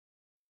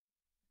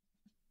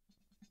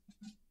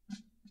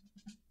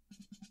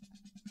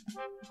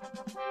I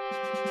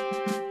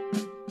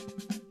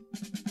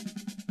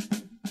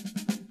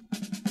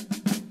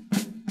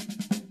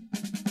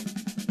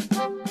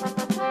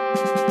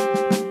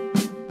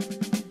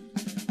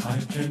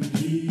can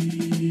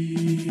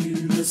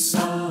hear the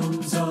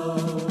sounds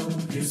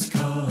of his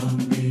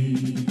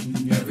coming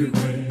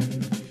everywhere,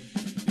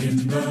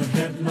 in the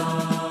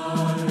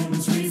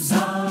headlines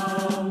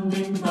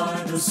resounding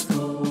by the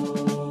score.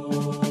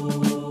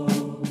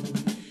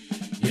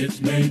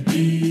 It may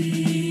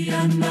be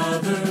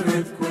another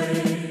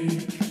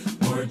earthquake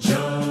or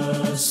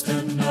just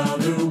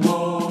another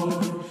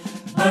war,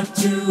 but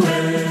to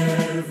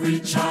every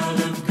child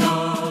of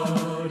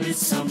God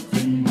it's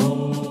something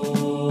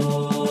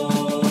more.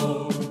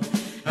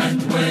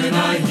 And when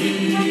I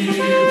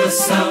hear the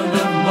sound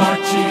of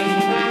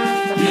marching,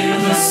 hear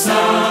the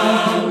sound